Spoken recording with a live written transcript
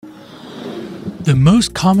The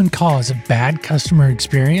most common cause of bad customer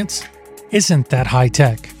experience isn't that high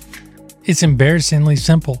tech. It's embarrassingly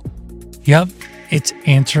simple. Yep, it's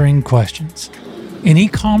answering questions. In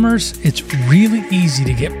e-commerce, it's really easy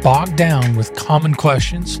to get bogged down with common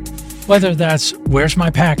questions. Whether that's, where's my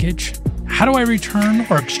package? How do I return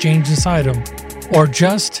or exchange this item? Or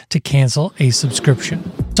just to cancel a subscription.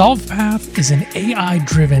 SolvePath is an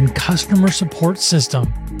AI-driven customer support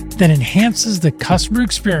system that enhances the customer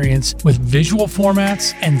experience with visual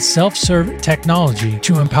formats and self-serve technology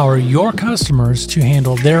to empower your customers to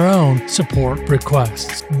handle their own support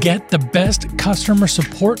requests. Get the best customer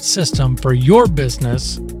support system for your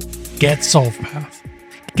business. Get SolvePath.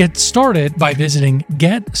 Get started by visiting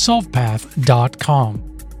getsolvepath.com.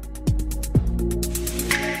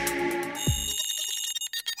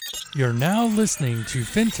 You're now listening to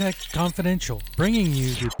FinTech Confidential, bringing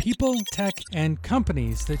you the people, tech, and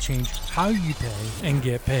companies that change how you pay and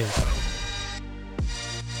get paid.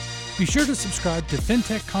 Be sure to subscribe to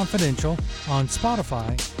FinTech Confidential on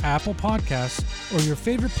Spotify, Apple Podcasts, or your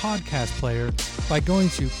favorite podcast player by going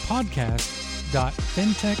to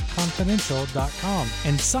podcast.fintechconfidential.com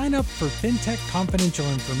and sign up for FinTech Confidential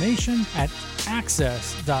information at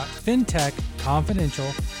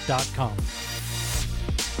access.fintechconfidential.com.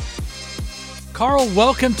 Carl,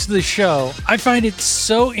 welcome to the show. I find it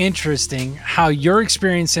so interesting how your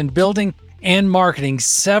experience in building and marketing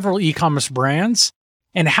several e-commerce brands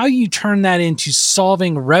and how you turn that into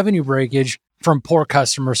solving revenue breakage from poor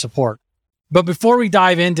customer support. But before we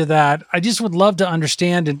dive into that, I just would love to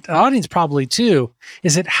understand, and the audience probably too,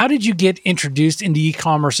 is that how did you get introduced into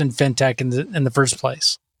e-commerce and fintech in the first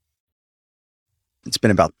place? It's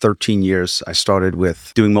been about 13 years. I started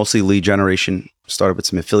with doing mostly lead generation, started with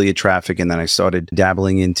some affiliate traffic, and then I started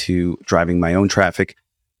dabbling into driving my own traffic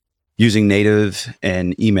using native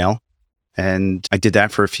and email. And I did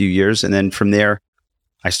that for a few years. And then from there,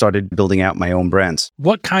 I started building out my own brands.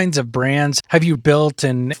 What kinds of brands have you built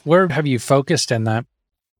and where have you focused in that?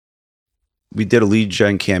 We did a lead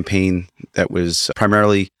gen campaign that was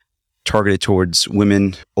primarily targeted towards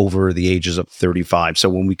women over the ages of 35. So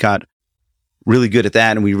when we got really good at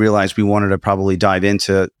that and we realized we wanted to probably dive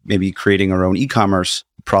into maybe creating our own e-commerce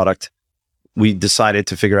product, we decided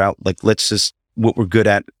to figure out, let's just what we're good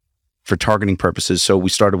at for targeting purposes. So we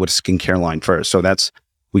started with a skincare line first. So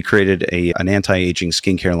we created an anti-aging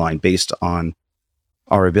skincare line based on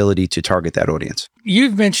our ability to target that audience.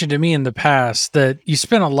 You've mentioned to me in the past that you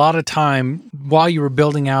spent a lot of time while you were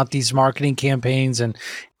building out these marketing campaigns and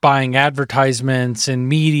buying advertisements and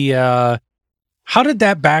media. How did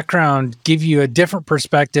that background give you a different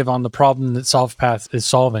perspective on the problem that SolvePath is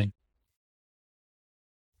solving?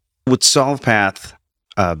 With SolvePath,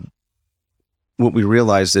 what we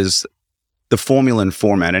realized is the formula and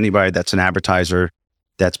format. Anybody that's an advertiser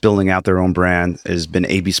that's building out their own brand has been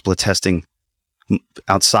A/B split testing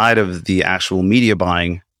outside of the actual media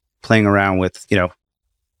buying, playing around with,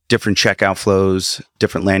 different checkout flows,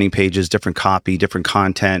 different landing pages, different copy, different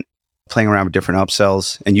content, playing around with different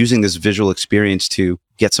upsells and using this visual experience to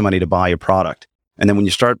get somebody to buy a product. And then when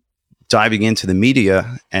you start diving into the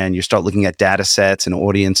media and you start looking at data sets and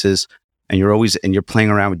audiences, and you're playing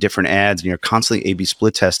around with different ads and you're constantly A/B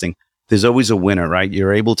split testing, there's always a winner, right?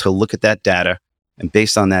 You're able to look at that data, and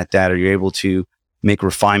based on that data, you're able to make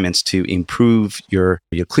refinements to improve your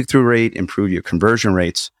click-through rate, improve your conversion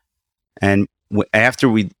rates. And after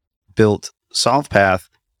we built SolvePath,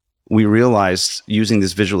 we realized using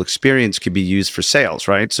this visual experience could be used for sales,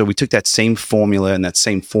 right? So we took that same formula and that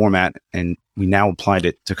same format, and we now applied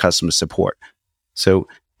it to customer support. So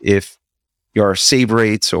if your save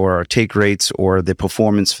rates or our take rates or the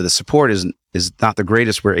performance for the support is not the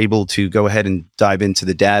greatest, we're able to go ahead and dive into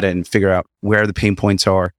the data and figure out where the pain points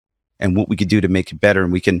are and what we could do to make it better.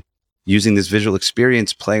 And we can, using this visual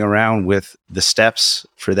experience, playing around with the steps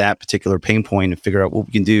for that particular pain point and figure out what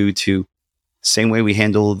we can do to, same way we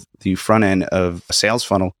handle the front end of a sales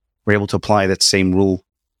funnel, we're able to apply that same rule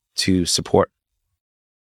to support.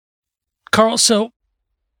 Carl, so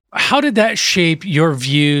how did that shape your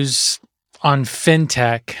views on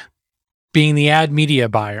fintech being the ad media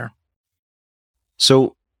buyer?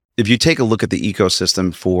 So if you take a look at the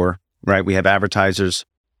ecosystem we have advertisers,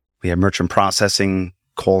 we have merchant processing,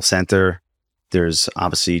 call center, there's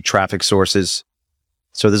obviously traffic sources.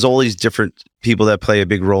 So there's all these different people that play a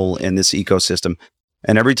big role in this ecosystem.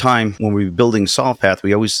 And every time when we were building SolvePath,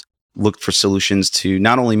 we always looked for solutions to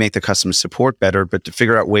not only make the customer support better, but to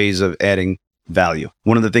figure out ways of adding value.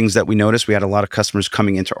 One of the things that we noticed, we had a lot of customers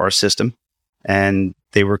coming into our system and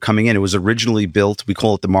they were coming in. It was originally built, we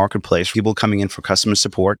call it the marketplace, people coming in for customer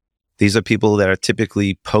support. These are people that are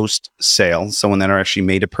typically post-sale, someone that are actually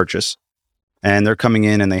made a purchase. And they're coming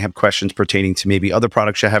in and they have questions pertaining to maybe other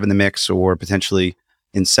products you have in the mix or potentially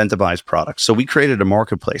incentivized products. So we created a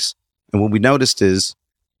marketplace. And what we noticed is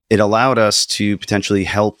it allowed us to potentially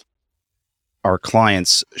help our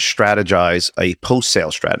clients strategize a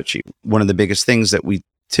post-sale strategy. One of the biggest things that we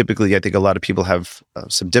typically, I think a lot of people have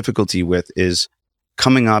some difficulty with is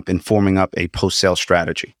coming up and forming up a post-sale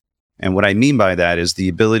strategy. And what I mean by that is the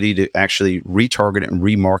ability to actually retarget and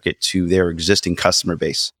remarket to their existing customer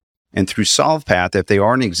base. And through SolvePath, if they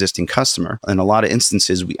are an existing customer, in a lot of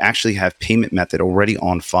instances, we actually have payment method already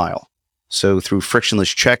on file. So through frictionless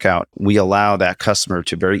checkout, we allow that customer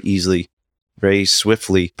to very easily, very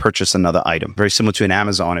swiftly purchase another item. Very similar to an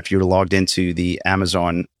Amazon. If you're logged into the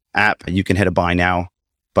Amazon app, you can hit a buy now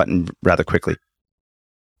button rather quickly.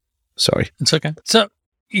 Sorry. It's okay. So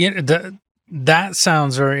that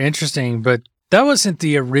sounds very interesting, but that wasn't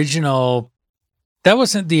the original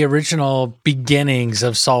beginnings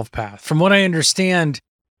of SolvePath. From what I understand,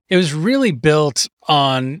 it was really built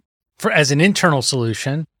as an internal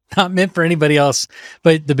solution, not meant for anybody else,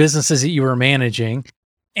 but the businesses that you were managing.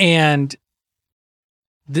 And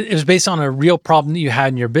it was based on a real problem that you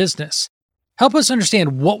had in your business. Help us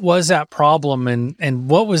understand what was that problem and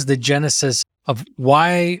what was the genesis of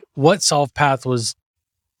what SolvePath was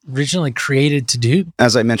originally created to do.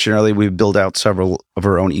 As I mentioned earlier, we've built out several of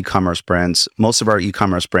our own e-commerce brands. Most of our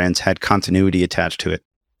e-commerce brands had continuity attached to it.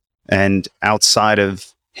 And outside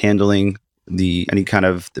of handling any kind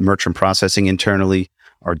of the merchant processing internally,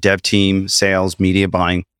 our dev team, sales, media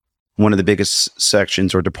buying, one of the biggest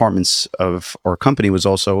sections or departments of our company was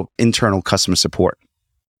also internal customer support.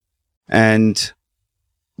 And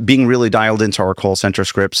being really dialed into our call center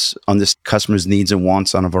scripts on this customer's needs and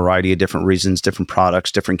wants on a variety of different reasons, different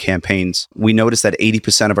products, different campaigns, we noticed that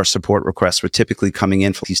 80% of our support requests were typically coming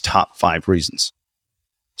in for these top 5 reasons.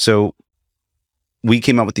 So we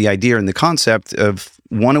came up with the idea and the concept of,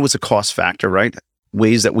 one, it was a cost factor, right?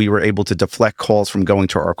 Ways that we were able to deflect calls from going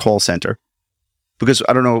to our call center. Because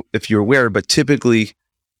I don't know if you're aware, but typically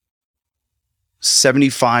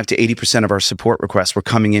 75 to 80% of our support requests were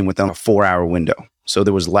coming in within a 4-hour window. So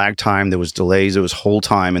there was lag time, there was delays, there was hold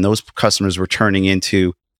time, and those customers were turning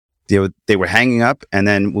into, they were hanging up, and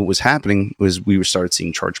then what was happening was we started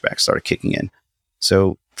seeing chargebacks started kicking in.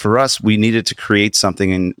 So for us, we needed to create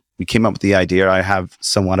something, and we came up with the idea. I have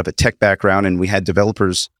somewhat of a tech background, and we had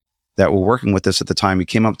developers that were working with us at the time. We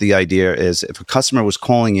came up with the idea is if a customer was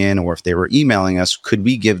calling in or if they were emailing us, could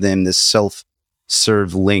we give them this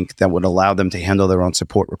self-serve link that would allow them to handle their own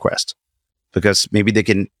support request? Because maybe they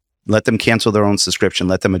can let them cancel their own subscription,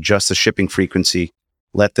 let them adjust the shipping frequency,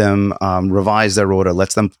 let them revise their order,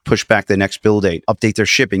 let them push back the next bill date, update their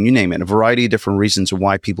shipping, you name it. A variety of different reasons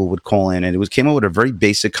why people would call in. And it came up with a very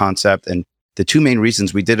basic concept. And the 2 main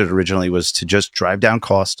reasons we did it originally was to just drive down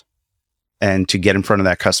cost and to get in front of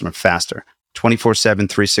that customer faster. 24/7,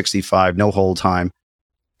 365, no hold time.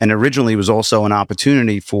 And originally it was also an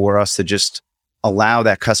opportunity for us to just allow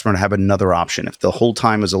that customer to have another option. If the hold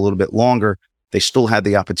time was a little bit longer, they still had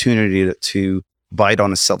the opportunity to bite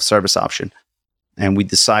on a self-service option. And we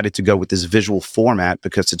decided to go with this visual format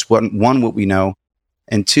because it's one, what we know,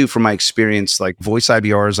 and 2, from my experience, like voice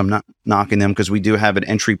IVRs, I'm not knocking them because we do have an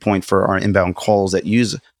entry point for our inbound calls that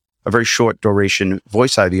use a very short duration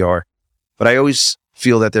voice IVR. But I always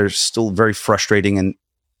feel that they're still very frustrating and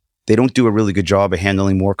they don't do a really good job of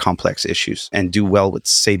handling more complex issues and do well with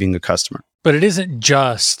saving a customer. But it isn't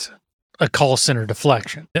just a call center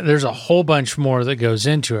deflection. There's a whole bunch more that goes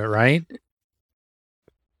into it, right?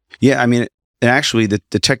 Yeah, I mean, actually, the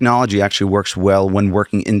technology actually works well when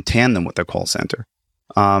working in tandem with the call center.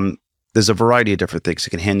 There's a variety of different things. It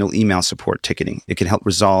can handle email support ticketing. It can help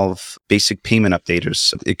resolve basic payment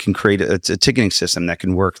updaters. It can create a ticketing system that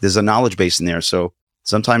can work. There's a knowledge base in there. So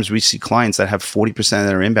sometimes we see clients that have 40% of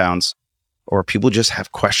their inbounds, or people just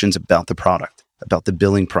have questions about the product, about the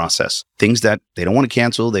billing process, things that they don't want to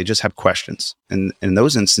cancel. They just have questions. And in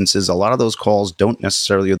those instances, a lot of those calls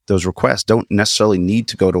those requests don't necessarily need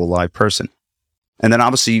to go to a live person. And then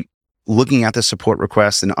obviously looking at the support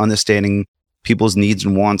requests and understanding people's needs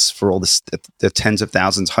and wants for all the tens of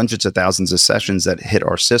thousands, hundreds of thousands of sessions that hit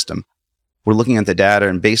our system. We're looking at the data,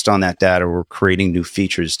 and based on that data, we're creating new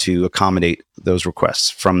features to accommodate those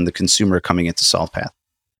requests from the consumer coming into SolvePath.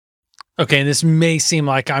 Okay, and this may seem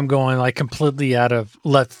like I'm going like completely out of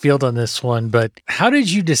left field on this one, but how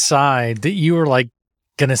did you decide that you were like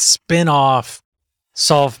going to spin off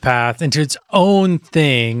SolvePath into its own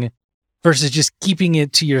thing versus just keeping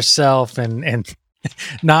it to yourself and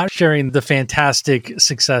not sharing the fantastic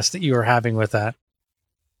success that you were having with that?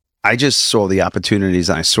 I just saw the opportunities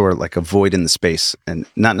and I saw like a void in the space, and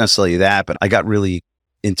not necessarily that, but I got really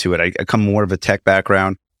into it. I come more of a tech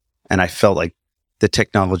background, and I felt like the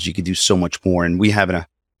technology could do so much more. And we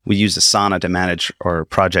use Asana to manage our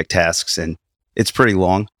project tasks, and it's pretty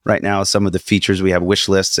long right now. Some of the features, we have wish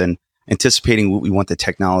lists and anticipating what we want the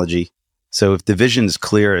technology. So if the vision is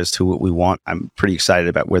clear as to what we want, I'm pretty excited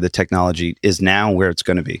about where the technology is now and where it's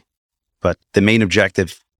going to be. But the main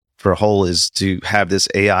objective for a whole is to have this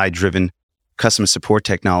AI-driven customer support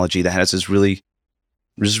technology that has this really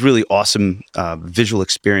awesome visual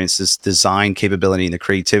experience, this design capability and the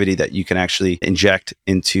creativity that you can actually inject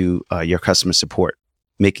into your customer support,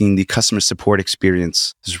 making the customer support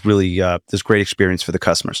experience is really this great experience for the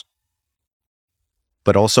customers,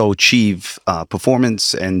 but also achieve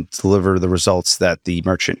performance and deliver the results that the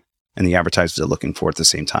merchant and the advertisers are looking for at the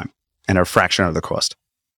same time and are a fraction of the cost.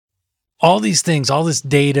 All these things, all this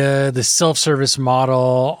data, the self-service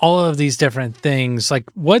model, all of these different things, like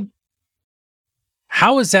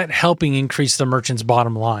how is that helping increase the merchant's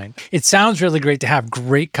bottom line? It sounds really great to have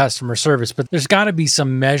great customer service, but there's got to be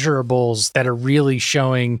some measurables that are really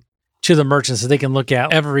showing to the merchants that they can look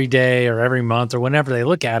at every day or every month or whenever they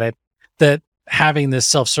look at it, that having this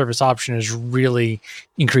self-service option is really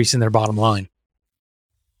increasing their bottom line.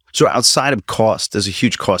 So outside of cost, there's a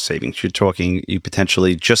huge cost savings. You're talking, you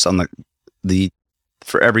potentially just on the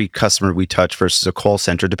for every customer we touch versus a call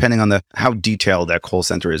center, depending on how detailed that call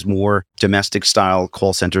center is. More domestic style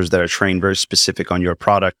call centers that are trained very specific on your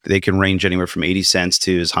product, they can range anywhere from 80 cents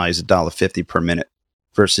to as high as $1.50 per minute,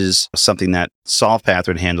 versus something that SolvePath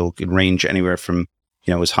would handle could range anywhere from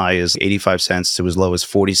as high as 85 cents to as low as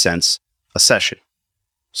 40 cents a session.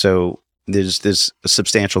 So there's a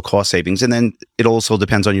substantial cost savings. And then it also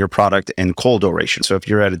depends on your product and call duration. So if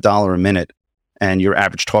you're at $1 a minute and your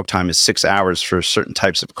average talk time is 6 hours for certain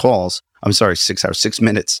types of calls, 6 hours, 6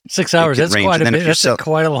 minutes. 6 hours, that's quite a bit. That's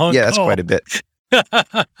quite a long call. That's quite a bit.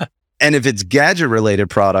 And if it's gadget related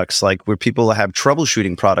products, like where people have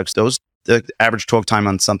troubleshooting products, the average talk time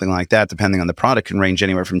on something like that, depending on the product, can range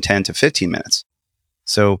anywhere from 10 to 15 minutes.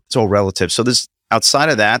 So it's all relative. So outside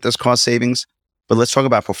of that, there's cost savings. But let's talk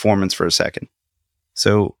about performance for a second.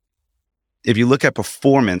 So if you look at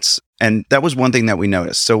performance, and that was one thing that we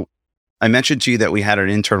noticed. So I mentioned to you that we had an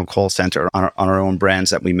internal call center on our own brands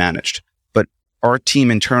that we managed, but our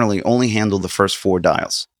team internally only handled the first 4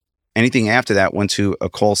 dials. Anything after that went to a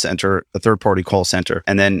call center, a third-party call center,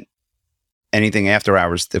 and then anything after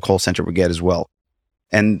hours, the call center would get as well.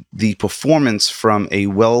 And the performance from a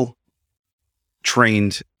well-trained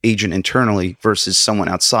agent internally versus someone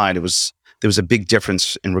outside, there was a big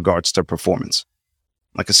difference in regards to performance.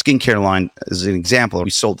 Like a skincare line, as an example, we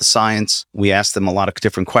sold the science. We asked them a lot of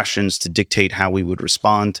different questions to dictate how we would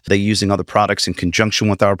respond. Are they using other products in conjunction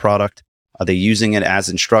with our product? Are they using it as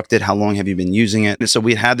instructed? How long have you been using it? And so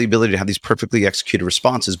we had the ability to have these perfectly executed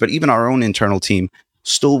responses, but even our own internal team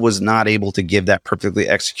still was not able to give that perfectly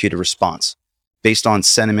executed response based on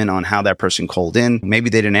sentiment on how that person called in. Maybe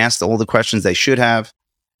they didn't ask all the questions they should have.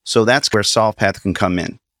 So that's where SolvePath can come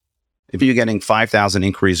in. If you're getting 5,000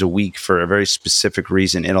 inquiries a week for a very specific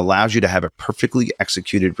reason, it allows you to have a perfectly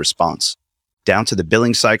executed response down to the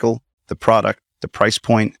billing cycle, the product, the price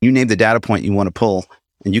point. You name the data point you want to pull,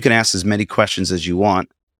 and you can ask as many questions as you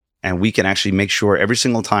want. And we can actually make sure every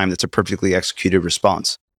single time that's a perfectly executed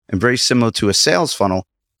response. And very similar to a sales funnel,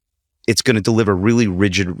 it's going to deliver really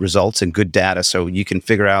rigid results and good data. So you can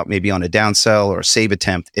figure out maybe on a downsell or a save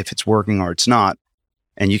attempt if it's working or it's not.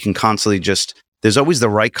 And you can constantly there's always the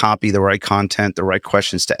right copy, the right content, the right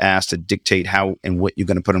questions to ask to dictate how and what you're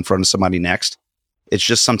going to put in front of somebody next. It's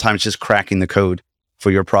just sometimes just cracking the code for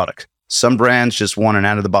your product. Some brands just want an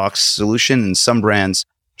out-of-the-box solution, and some brands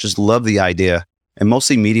just love the idea. And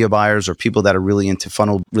mostly media buyers or people that are really into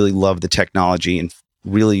funnel really love the technology and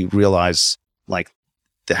really realize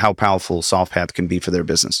how powerful SolvePath can be for their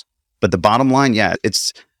business. But the bottom line,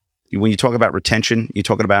 it's when you talk about retention, you're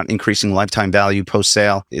talking about increasing lifetime value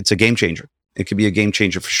post-sale. It's a game changer. It could be a game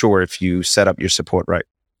changer for sure if you set up your support right.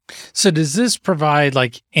 So does this provide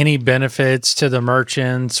any benefits to the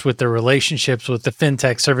merchants with their relationships with the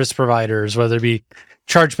fintech service providers, whether it be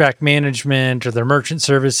chargeback management or their merchant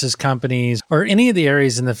services companies or any of the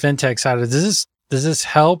areas in the fintech side? Does this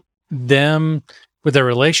help them with their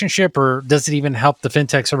relationship, or does it even help the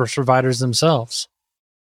fintech service providers themselves?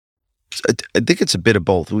 I think it's a bit of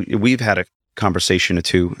both. We've had a conversation or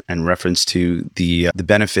two in reference to the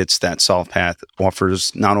benefits that SolvePath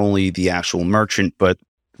offers, not only the actual merchant, but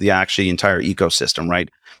the actually entire ecosystem, right?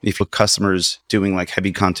 If your customers doing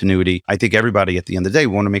heavy continuity, I think everybody at the end of the day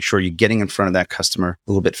want to make sure you're getting in front of that customer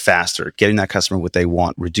a little bit faster, getting that customer what they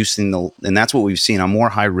want, reducing and that's what we've seen on more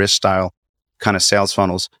high risk style kind of sales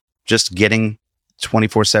funnels, just getting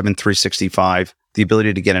 24/7, 365 the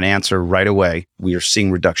ability to get an answer right away, we are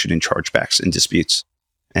seeing reduction in chargebacks and disputes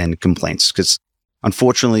and complaints. Because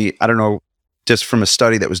unfortunately, I don't know, just from a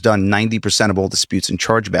study that was done, 90% of all disputes and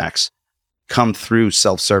chargebacks come through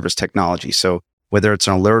self-service technology. So whether it's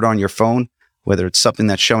an alert on your phone, whether it's something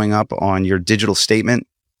that's showing up on your digital statement,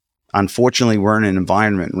 unfortunately, we're in an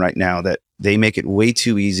environment right now that they make it way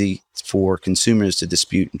too easy for consumers to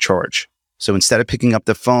dispute and charge. So instead of picking up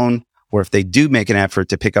the phone, or if they do make an effort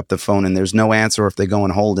to pick up the phone and there's no answer, or if they go on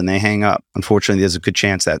hold and they hang up, unfortunately, there's a good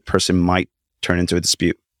chance that person might turn into a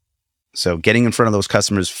dispute. So getting in front of those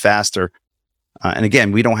customers faster. And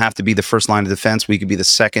again, we don't have to be the first line of defense. We could be the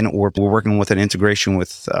second, or we're working with an integration with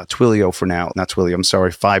Twilio for now. Not Twilio, I'm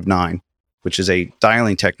sorry, Five9, which is a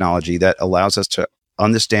dialing technology that allows us to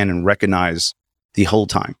understand and recognize the hold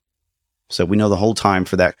time. So we know the hold time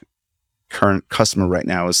for that current customer right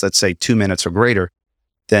now is, let's say, 2 minutes or greater.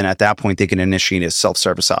 Then at that point, they can initiate a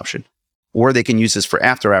self-service option. Or they can use this for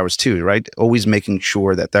after hours too, right? Always making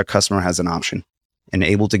sure that their customer has an option and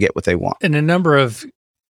able to get what they want. In a number of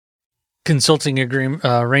consulting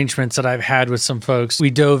arrangements that I've had with some folks, we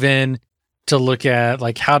dove in to look at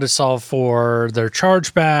like how to solve for their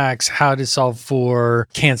chargebacks, how to solve for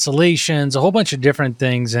cancellations, a whole bunch of different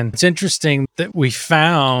things. And it's interesting that we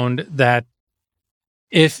found that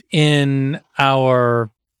if in our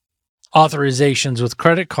authorizations with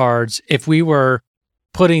credit cards, if we were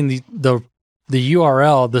putting the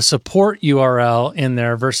URL, the support URL in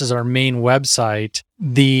there versus our main website,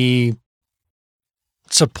 the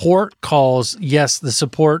support calls, yes, the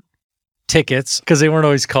support tickets, because they weren't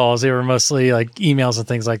always calls, they were mostly like emails and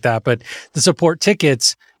things like that, but the support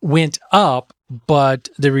tickets went up, but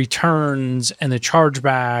the returns and the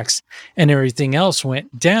chargebacks and everything else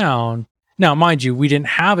went down. Now, mind you, we didn't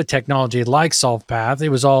have a technology like SolvePath. It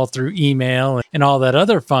was all through email and all that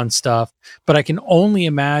other fun stuff. But I can only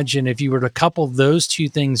imagine if you were to couple those two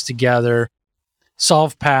things together,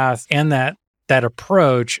 SolvePath and that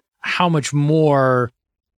approach, how much more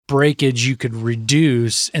breakage you could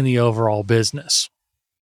reduce in the overall business.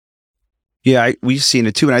 Yeah, we've seen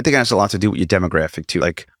it too. And I think it has a lot to do with your demographic too.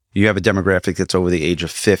 Like you have a demographic that's over the age of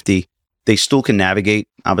 50. They still can navigate,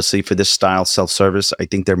 obviously, for this style self-service. I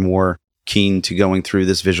think they're more keen to going through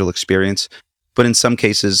this visual experience. But in some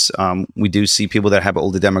cases, we do see people that have an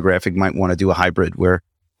older demographic might want to do a hybrid where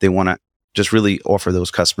they want to just really offer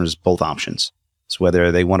those customers both options. So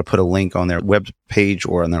whether they want to put a link on their web page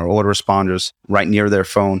or on their auto responders right near their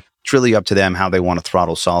phone, it's really up to them how they want to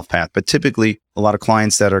throttle SolvePath. But typically, a lot of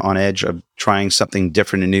clients that are on edge of trying something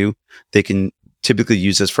different and new, they can typically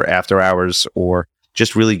use this for after hours or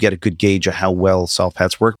just really get a good gauge of how well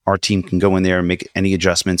SolvePaths work. Our team can go in there and make any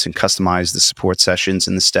adjustments and customize the support sessions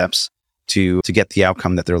and the steps to get the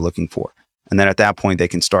outcome that they're looking for. And then at that point, they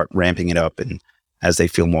can start ramping it up and as they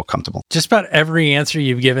feel more comfortable. Just about every answer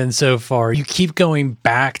you've given so far, you keep going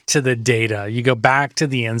back to the data. You go back to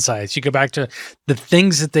the insights. You go back to the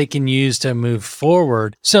things that they can use to move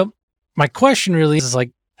forward. So my question really is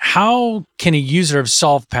like, how can a user of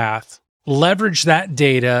SolvePath leverage that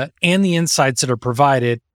data and the insights that are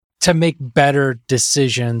provided to make better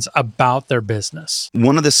decisions about their business?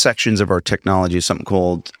 One of the sections of our technology is something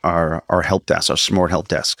called our help desk, our smart help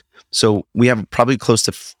desk. So we have probably close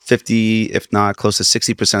to 50, if not close to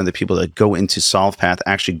 60% of the people that go into SolvePath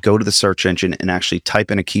actually go to the search engine and actually type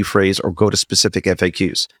in a key phrase or go to specific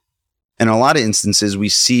FAQs. And in a lot of instances, we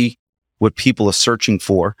see what people are searching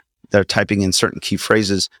for. They're typing in certain key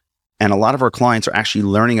phrases. And a lot of our clients are actually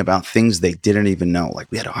learning about things they didn't even know. Like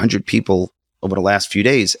we had 100 people over the last few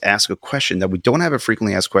days ask a question that we don't have a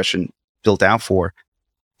frequently asked question built out for.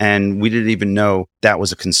 And we didn't even know that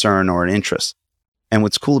was a concern or an interest. And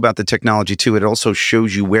what's cool about the technology too, it also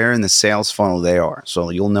shows you where in the sales funnel they are. So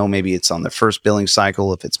you'll know maybe it's on the first billing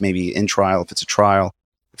cycle, if it's maybe in trial, if it's a trial,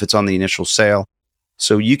 if it's on the initial sale.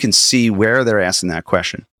 So you can see where they're asking that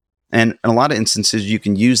question. And in a lot of instances, you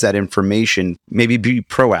can use that information, maybe be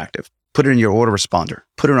proactive, put it in your autoresponder,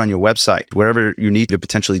 put it on your website, wherever you need to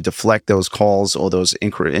potentially deflect those calls or those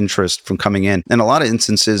interest from coming in. In a lot of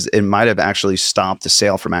instances, it might have actually stopped the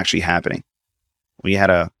sale from actually happening. We had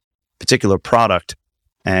a particular product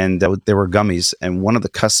and there were gummies. And one of the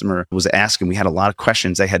customer was asking, we had a lot of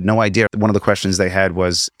questions. They had no idea. One of the questions they had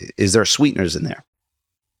was, is there sweeteners in there?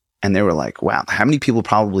 And they were like, wow, how many people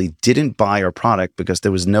probably didn't buy our product because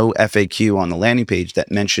there was no FAQ on the landing page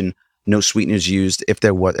that mentioned no sweeteners used if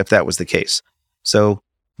that was the case. So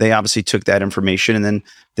they obviously took that information and then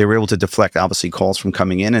they were able to deflect obviously calls from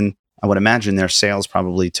coming in. And I would imagine their sales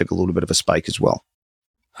probably took a little bit of a spike as well.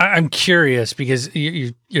 I'm curious because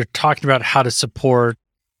you're talking about how to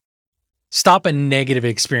stop a negative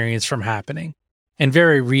experience from happening and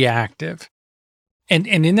very reactive. And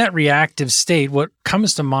in that reactive state, what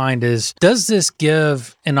comes to mind is, does this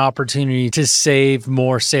give an opportunity to save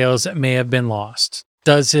more sales that may have been lost?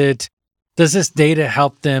 Does this data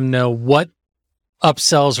help them know what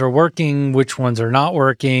upsells are working, which ones are not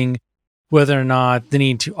working, whether or not they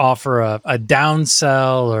need to offer a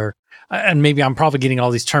downsell, or, and maybe I'm probably getting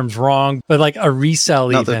all these terms wrong, but like a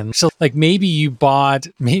resell even. So like maybe you bought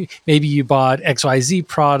XYZ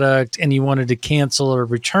product and you wanted to cancel or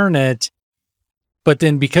return it. But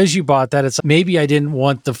then because you bought that, it's maybe I didn't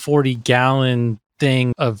want the 40-gallon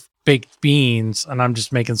thing of baked beans, and I'm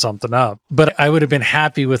just making something up, but I would have been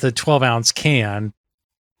happy with a 12-ounce can.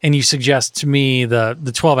 And you suggest to me the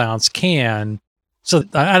 12-ounce can. So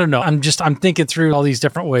I don't know. I'm thinking through all these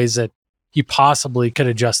different ways that you possibly could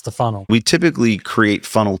adjust the funnel. We typically create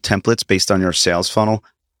funnel templates based on your sales funnel.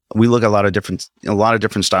 We look at a lot of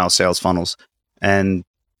different style sales funnels, and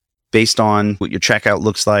based on what your checkout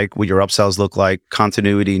looks like, what your upsells look like,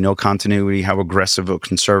 continuity, no continuity, how aggressive or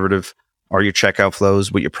conservative are your checkout flows,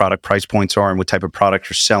 what your product price points are, and what type of product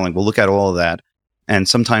you're selling. We'll look at all of that. And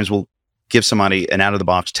sometimes we'll give somebody an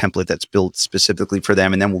out-of-the-box template that's built specifically for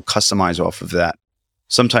them, and then we'll customize off of that.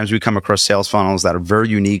 Sometimes we come across sales funnels that are very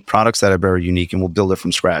unique, products that are very unique, and we'll build it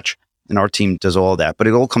from scratch. And our team does all that. But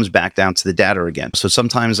it all comes back down to the data again. So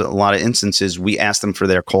sometimes, a lot of instances, we ask them for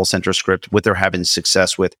their call center script, what they're having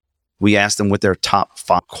success with. We ask them what their top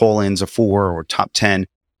 5 call-ins are for, or top 10,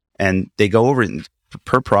 and they go over it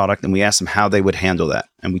per product, and we ask them how they would handle that.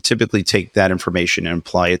 And we typically take that information and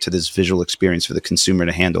apply it to this visual experience for the consumer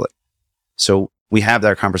to handle it. So we have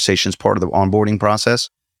that conversation as part of the onboarding process,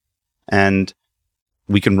 and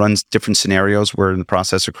we can run different scenarios. We're in the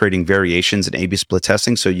process of creating variations in A/B split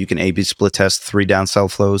testing. So you can A/B split test 3 downsell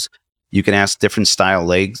flows. You can ask different style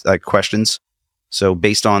legs, like questions. So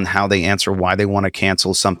based on how they answer why they want to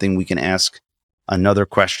cancel something, we can ask another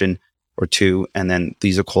question or 2, and then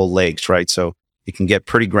these are called legs, right? So it can get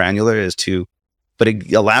pretty granular as to, but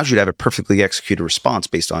it allows you to have a perfectly executed response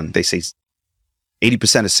based on, they say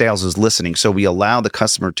 80% of sales is listening. So we allow the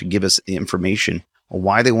customer to give us the information on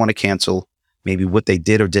why they want to cancel, maybe what they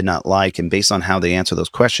did or did not like. And based on how they answer those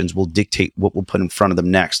questions, we'll dictate what we'll put in front of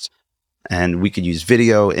them next. And we could use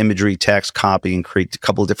video, imagery, text, copy, and create a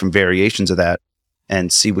couple of different variations of that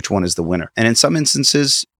and see which one is the winner. And in some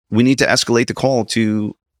instances, we need to escalate the call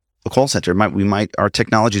to a call center. Our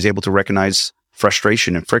technology is able to recognize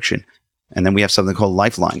frustration and friction. And then we have something called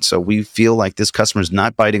Lifeline. So we feel like this customer is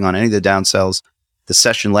not biting on any of the downsells. The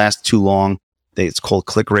session lasts too long. It's called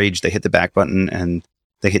click rage. They hit the back button and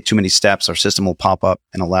they hit too many steps. Our system will pop up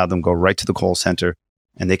and allow them to go right to the call center,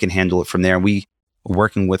 and they can handle it from there. We are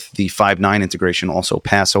working with the Five9 integration, also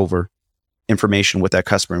pass over information what that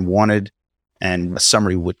customer wanted and a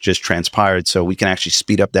summary what just transpired, so we can actually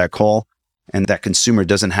speed up that call, and that consumer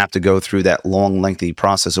doesn't have to go through that long, lengthy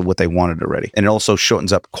process of what they wanted already. And it also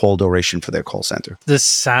shortens up call duration for their call center. This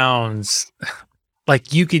sounds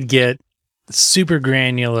like you could get super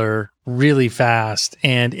granular really fast,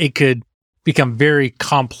 and it could become very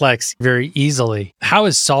complex very easily. How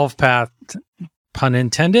is SolvePath, pun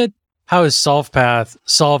intended, how is SolvePath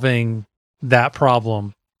solving that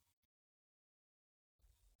problem?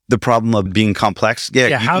 The problem of being complex? Yeah,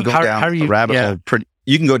 you can go down a rabbit hole.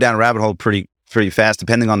 You can go down a rabbit hole pretty fast,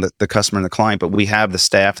 depending on the customer and the client. But we have the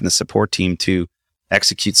staff and the support team to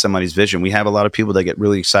execute somebody's vision. We have a lot of people that get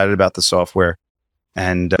really excited about the software,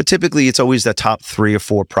 and but typically it's always the top 3 or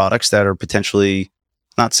 4 products that are potentially,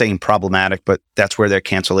 not saying problematic, but that's where their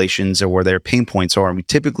cancellations or where their pain points are. And we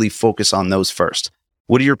typically focus on those first.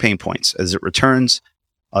 What are your pain points? Is it returns?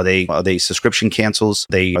 Are they subscription cancels?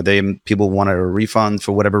 Are they people want a refund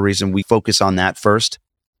for whatever reason? We focus on that first.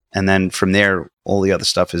 And then from there, all the other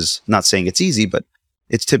stuff is, not saying it's easy, but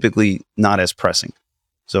it's typically not as pressing.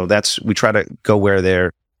 So we try to go where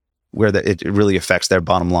it really affects their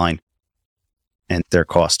bottom line and their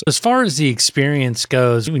cost. As far as the experience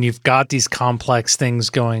goes, when you've got these complex things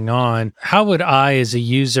going on, how would I as a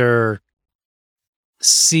user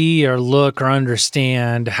see or look or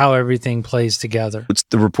understand how everything plays together? It's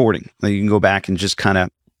the reporting. You can go back and just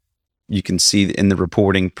you can see in the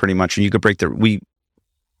reporting pretty much, and you could break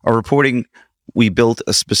our reporting, we built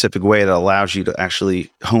a specific way that allows you to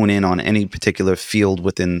actually hone in on any particular field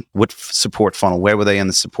within what support funnel, where were they in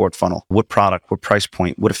the support funnel, what product, what price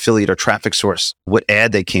point, what affiliate or traffic source, what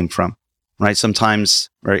ad they came from, right? Sometimes,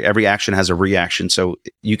 right, every action has a reaction. So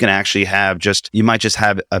you can actually you might just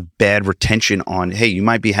have a bad retention on, hey, you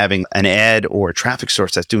might be having an ad or a traffic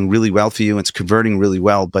source that's doing really well for you. And it's converting really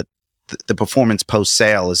well, but the performance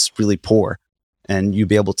post-sale is really poor. And you'll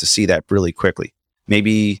be able to see that really quickly.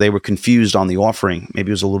 Maybe they were confused on the offering.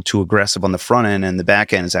 Maybe it was a little too aggressive on the front end, and the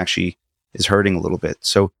back end is actually is hurting a little bit.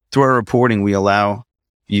 So through our reporting, we allow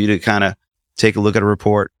you to kind of take a look at a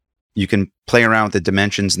report. You can play around with the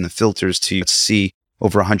dimensions and the filters to see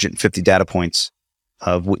over 150 data points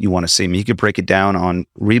of what you want to see. I mean, you could break it down on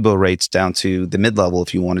rebill rates down to the mid-level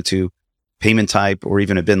if you wanted to, payment type, or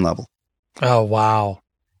even a bin level. Oh, wow.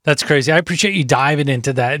 That's crazy. I appreciate you diving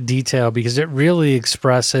into that detail because it really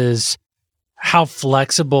expresses how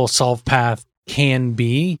flexible SolvePath can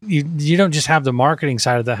be. You don't just have the marketing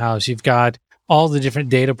side of the house. You've got all the different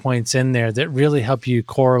data points in there that really help you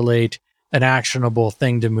correlate an actionable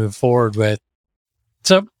thing to move forward with.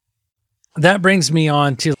 So that brings me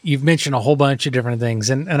on to, you've mentioned a whole bunch of different things.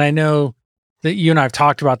 And I know that you and I have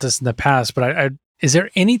talked about this in the past, but is there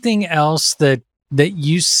anything else that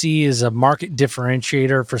you see as a market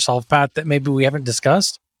differentiator for SolvePath that maybe we haven't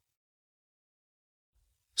discussed?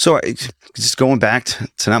 So just going back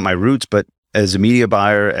to not my roots, but as a media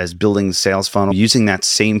buyer, as building sales funnel, using that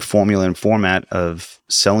same formula and format of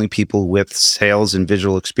selling people with sales and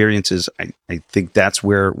visual experiences, I think that's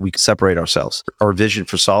where we separate ourselves. Our vision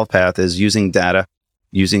for SolvePath is using data,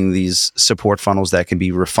 using these support funnels that can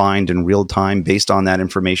be refined in real time based on that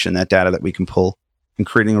information, that data that we can pull, and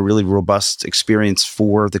creating a really robust experience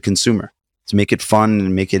for the consumer to make it fun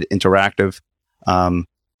and make it interactive.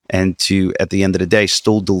 And to, at the end of the day,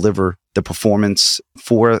 still deliver the performance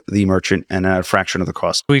for the merchant and at a fraction of the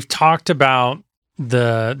cost. We've talked about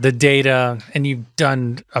the data, and you've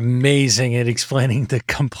done amazing at explaining the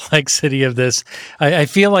complexity of this. I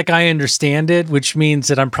feel like I understand it, which means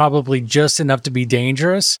that I'm probably just enough to be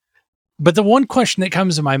dangerous. But the one question that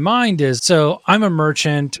comes to my mind is, so I'm a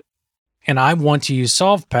merchant and I want to use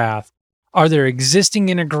SolvePath. Are there existing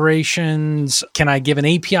integrations? Can I give an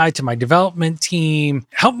API to my development team?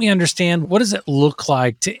 Help me understand, what does it look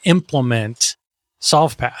like to implement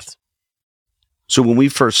SolvePath? So when we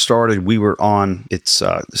first started, we were on its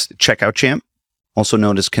Checkout Champ, also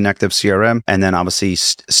known as Connective CRM, and then obviously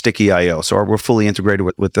Sticky.io. So we're fully integrated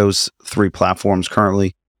with those three platforms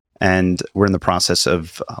currently. And we're in the process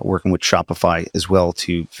of working with Shopify as well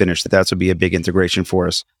to finish that. That would be a big integration for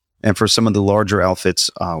us. And for some of the larger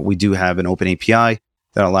outfits, we do have an open API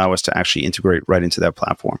that allow us to actually integrate right into that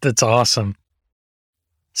platform. That's awesome.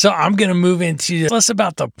 So I'm going to move into less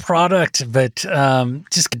about the product, but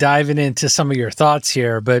just diving into some of your thoughts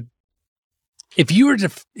here. But if you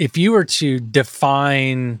were to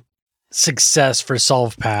define success for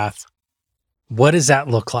SolvePath, what does that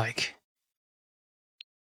look like?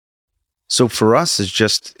 So for us, it's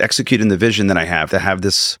just executing the vision that I have, to have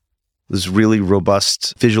this really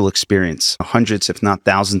robust visual experience, hundreds, if not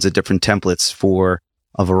thousands of different templates for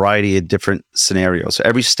a variety of different scenarios. So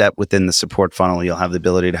every step within the support funnel, you'll have the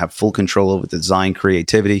ability to have full control over design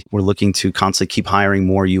creativity. We're looking to constantly keep hiring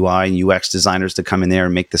more UI and UX designers to come in there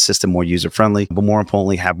and make the system more user-friendly, but more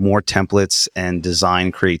importantly, have more templates and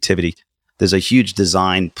design creativity. There's a huge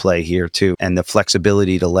design play here too, and the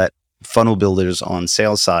flexibility to let funnel builders on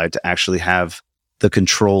sales side to actually have the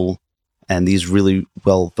control and these really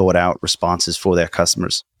well thought out responses for their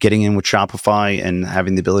customers. Getting in with Shopify and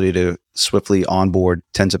having the ability to swiftly onboard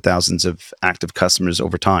tens of thousands of active customers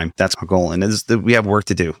over time. That's our goal. And we have work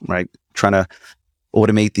to do, right? Trying to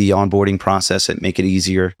automate the onboarding process and make it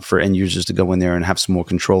easier for end users to go in there and have some more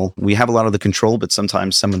control. We have a lot of the control, but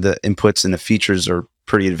sometimes some of the inputs and the features are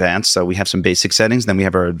pretty advanced. So we have some basic settings. Then we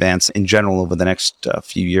have our advanced in general over the next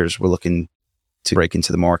few years. We're looking to break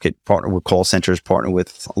into the market, partner with call centers, partner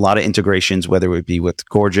with a lot of integrations, whether it be with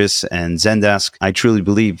Gorgias and Zendesk. I truly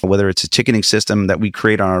believe whether it's a ticketing system that we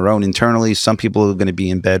create on our own internally, some people are going to be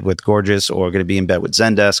in bed with Gorgias or going to be in bed with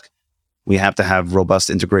Zendesk. We have to have robust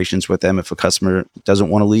integrations with them. If a customer doesn't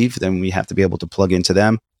want to leave, then we have to be able to plug into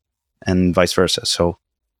them and vice versa. So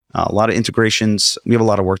a lot of integrations. We have a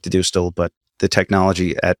lot of work to do still, but the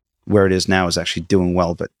technology at where it is now is actually doing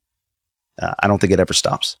well, but I don't think it ever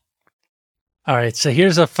stops. All right, so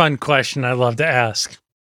here's a fun question I love to ask.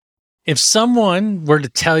 If someone were to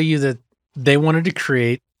tell you that they wanted to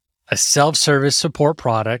create a self-service support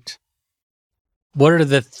product, what are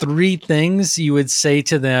the 3 things you would say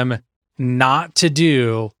to them not to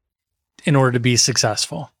do in order to be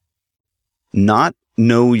successful? Not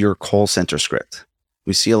know your call center script.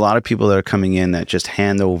 We see a lot of people that are coming in that just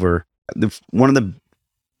hand over this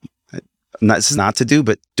is not to do,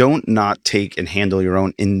 but don't not take and handle your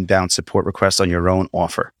own inbound support requests on your own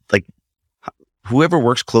offer. Like whoever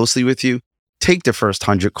works closely with you, take the first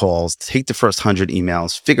 100 calls, take the first 100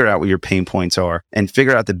 emails, figure out what your pain points are, and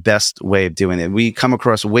figure out the best way of doing it. We come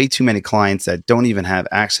across way too many clients that don't even have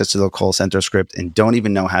access to the call center script and don't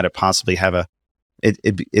even know how to possibly have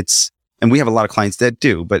it's And we have a lot of clients that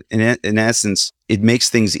do, but in essence, it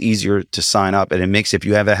makes things easier to sign up. And it makes, if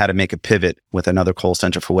you ever had to make a pivot with another call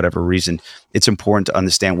center for whatever reason, it's important to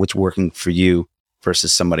understand what's working for you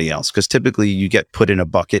versus somebody else. Because typically you get put in a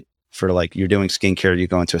bucket for, like, you're doing skincare, you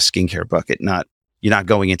go into a skincare bucket, you're not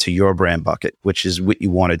going into your brand bucket, which is what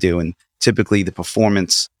you want to do. And typically the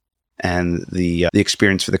performance and the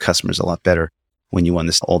experience for the customer is a lot better when you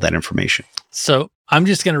understand all that information. So I'm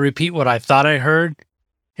just going to repeat what I thought I heard.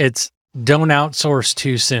 It's don't outsource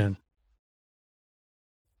too soon.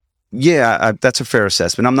 Yeah, that's a fair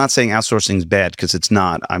assessment. I'm not saying outsourcing is bad, because it's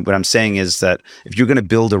not. What I'm saying is that if you're going to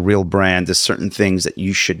build a real brand, there's certain things that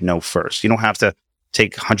you should know first. You don't have to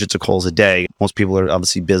take hundreds of calls a day. Most people are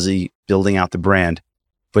obviously busy building out the brand,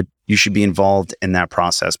 but you should be involved in that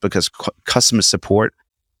process, because customer support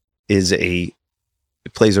it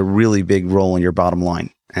plays a really big role in your bottom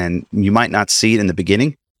line. And you might not see it in the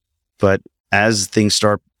beginning, but as things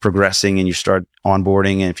start progressing and you start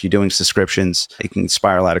onboarding, and if you're doing subscriptions, it can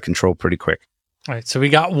spiral out of control pretty quick. All right. So we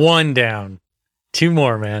got one down. Two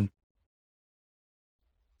more, man.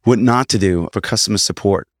 What not to do for customer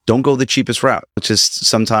support. Don't go the cheapest route, which is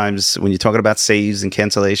sometimes when you're talking about saves and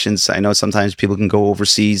cancellations, I know sometimes people can go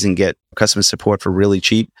overseas and get customer support for really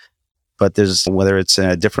cheap, but there's, whether it's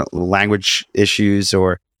different language issues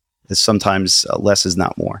or sometimes less is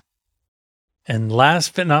not more. And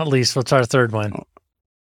last but not least, what's our third one?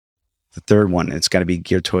 The third one, it's got to be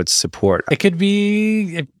geared towards support. It could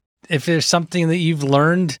be if there's something that you've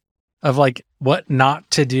learned of, like, what not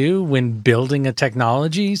to do when building a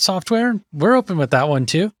technology software. We're open with that one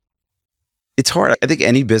too. It's hard. I think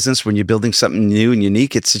any business, when you're building something new and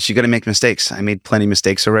unique, it's you got to make mistakes. I made plenty of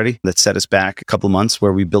mistakes already that set us back a couple of months,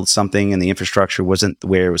 where we built something and the infrastructure wasn't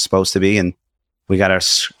where it was supposed to be. And we got to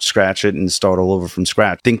scratch it and start all over from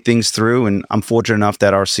scratch. Think things through. And I'm fortunate enough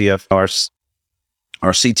that our CTO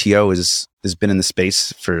has been in the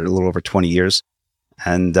space for a little over 20 years.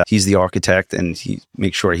 And he's the architect, and he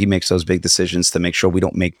makes sure he makes those big decisions to make sure we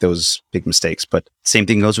don't make those big mistakes. But same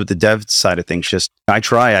thing goes with the dev side of things. Just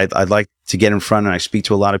I'd like to get in front, and I speak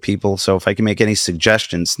to a lot of people. So if I can make any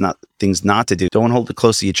suggestions, things not to do, don't hold it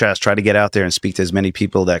close to your chest. Try to get out there and speak to as many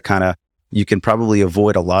people that you can probably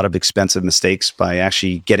avoid a lot of expensive mistakes by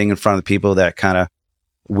actually getting in front of the people that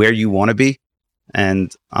where you want to be.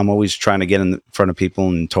 And I'm always trying to get in front of people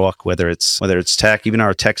and talk, whether it's tech. Even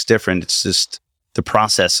our tech's different. It's just the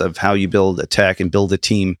process of how you build a tech and build a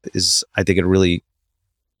team I think it really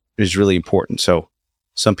is really important. So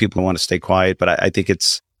some people want to stay quiet, but I think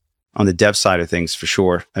it's on the dev side of things for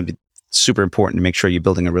sure. It's super important to make sure you're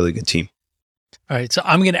building a really good team. All right. So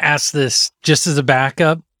I'm going to ask this just as a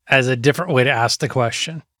backup, as a different way to ask the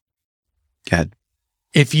question. Go ahead.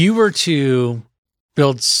 If you were to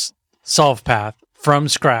build SolvePath from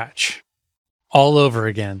scratch all over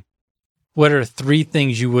again, what are 3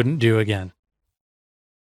 things you wouldn't do again?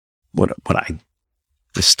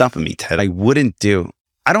 The stuff of me, Ted, I wouldn't do.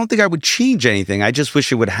 I don't think I would change anything. I just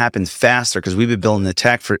wish it would happen faster, because we've been building the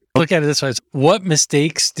tech for. Look at it this way. What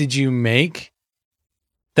mistakes did you make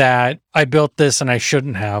that I built this and I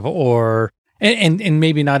shouldn't have, or, and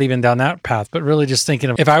maybe not even down that path, but really just thinking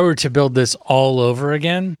of, if I were to build this all over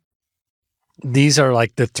again, these are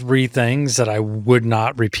like the 3 things that I would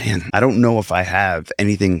not repeat. Man, I don't know if I have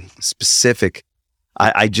anything specific.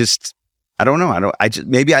 I don't know.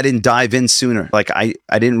 Maybe I didn't dive in sooner. Like I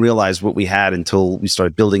didn't realize what we had until we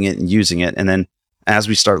started building it and using it. And then as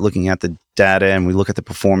we start looking at the data and we look at the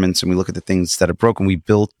performance and we look at the things that are broken, we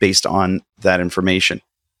built based on that information.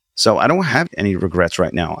 So I don't have any regrets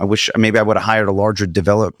right now. I wish maybe I would have hired a larger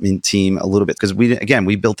development team a little bit, because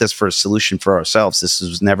we built this for a solution for ourselves.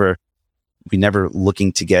 We never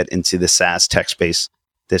looking to get into the SaaS tech space.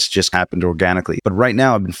 This just happened organically. But right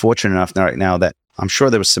now, I've been fortunate enough right now that I'm sure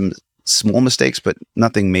there was some small mistakes, but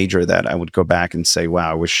nothing major that I would go back and say,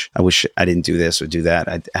 wow, I wish I didn't do this or do that.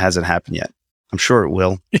 It hasn't happened yet. I'm sure it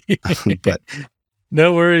will. But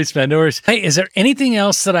no worries, man. No worries. Hey, is there anything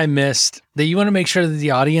else that I missed that you want to make sure that the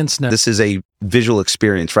audience knows? This is a visual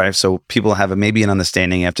experience, right? So people have maybe an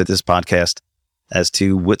understanding after this podcast as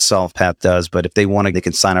to what SolvePath does. But if they want to, they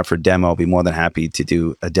can sign up for a demo. I'll be more than happy to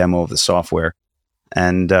do a demo of the software.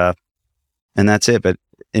 And that's it. But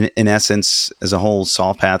in essence, as a whole,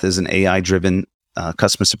 SolvePath is an AI-driven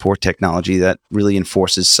customer support technology that really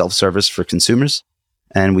enforces self-service for consumers.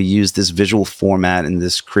 And we use this visual format and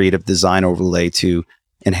this creative design overlay to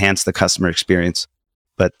enhance the customer experience.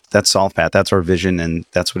 But that's SolvePath. That's our vision, and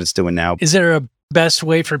that's what it's doing now. Is there a best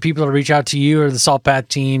way for people to reach out to you or the SolvePath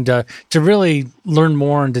team to really learn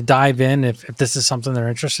more and to dive in if this is something they're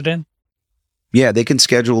interested in? Yeah, they can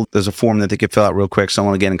schedule. There's a form that they can fill out real quick. So I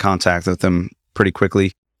want to get in contact with them pretty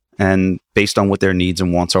quickly. And based on what their needs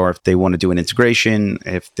and wants are, if they want to do an integration,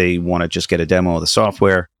 if they want to just get a demo of the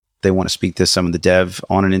software, they want to speak to some of the dev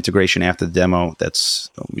on an integration after the demo,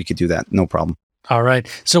 we could do that. No problem. All right.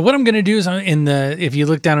 So what I'm going to do is if you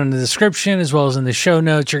look down in the description as well as in the show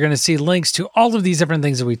notes, you're going to see links to all of these different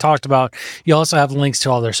things that we talked about. You also have links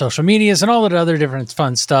to all their social medias and all that other different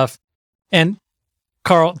fun stuff. And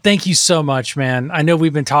Carl, thank you so much, man. I know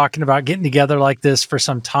we've been talking about getting together like this for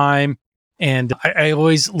some time, and I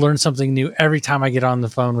always learn something new every time I get on the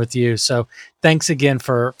phone with you. So thanks again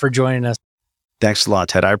for joining us. Thanks a lot,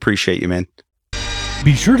 Ted. I appreciate you, man.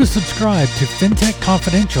 Be sure to subscribe to FinTech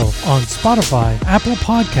Confidential on Spotify, Apple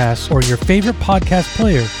Podcasts, or your favorite podcast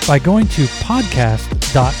player by going to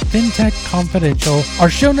podcast.fintechconfidential. Our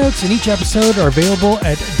show notes in each episode are available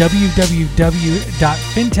at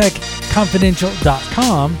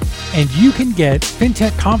www.fintechconfidential.com, and you can get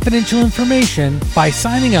FinTech Confidential information by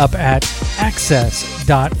signing up at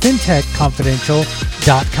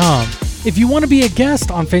access.fintechconfidential.com. If you want to be a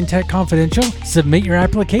guest on FinTech Confidential, submit your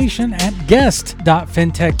application at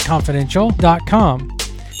guest.fintechconfidential.com.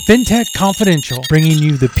 FinTech Confidential, bringing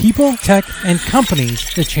you the people, tech, and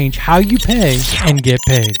companies that change how you pay and get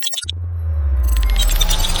paid.